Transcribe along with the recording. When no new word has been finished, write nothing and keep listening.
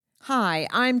Hi,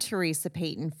 I'm Theresa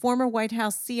Payton, former White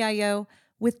House CIO,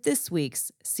 with this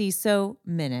week's CISO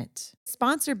Minute.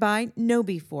 Sponsored by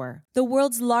KnowBe4, the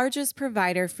world's largest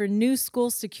provider for new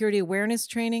school security awareness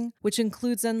training, which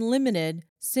includes unlimited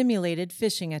simulated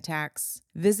phishing attacks.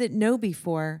 Visit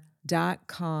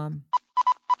knowbe4.com.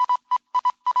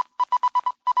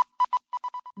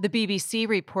 The BBC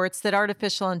reports that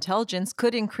artificial intelligence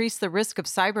could increase the risk of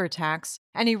cyber attacks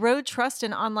and erode trust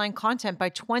in online content by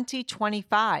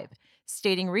 2025,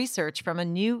 stating research from a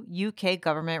new UK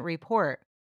government report.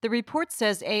 The report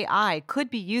says AI could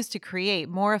be used to create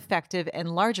more effective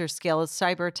and larger scale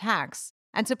cyber attacks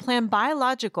and to plan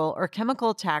biological or chemical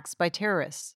attacks by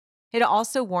terrorists. It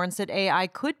also warns that AI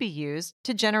could be used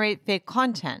to generate fake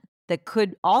content that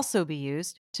could also be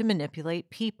used to manipulate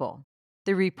people.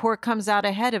 The report comes out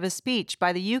ahead of a speech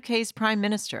by the UK's Prime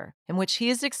Minister, in which he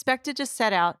is expected to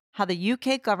set out how the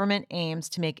UK government aims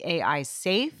to make AI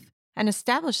safe and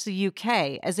establish the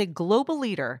UK as a global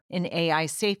leader in AI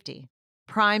safety.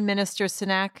 Prime Minister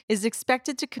Sunak is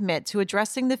expected to commit to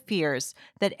addressing the fears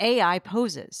that AI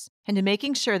poses and to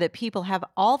making sure that people have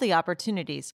all the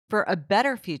opportunities for a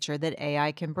better future that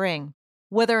AI can bring.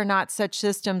 Whether or not such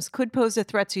systems could pose a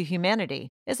threat to humanity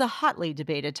is a hotly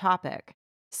debated topic.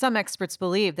 Some experts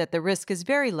believe that the risk is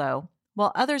very low,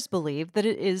 while others believe that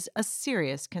it is a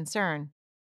serious concern.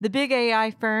 The big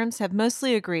AI firms have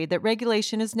mostly agreed that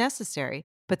regulation is necessary,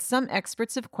 but some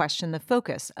experts have questioned the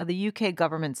focus of the UK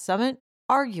government summit,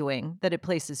 arguing that it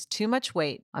places too much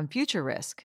weight on future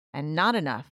risk and not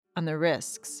enough on the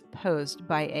risks posed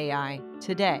by AI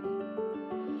today.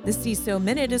 The CISO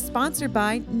Minute is sponsored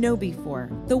by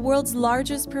KnowBe4, the world's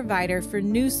largest provider for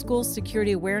new school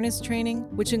security awareness training,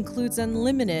 which includes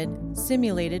unlimited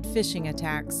simulated phishing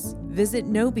attacks. Visit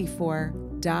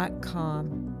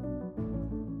knowbe4.com.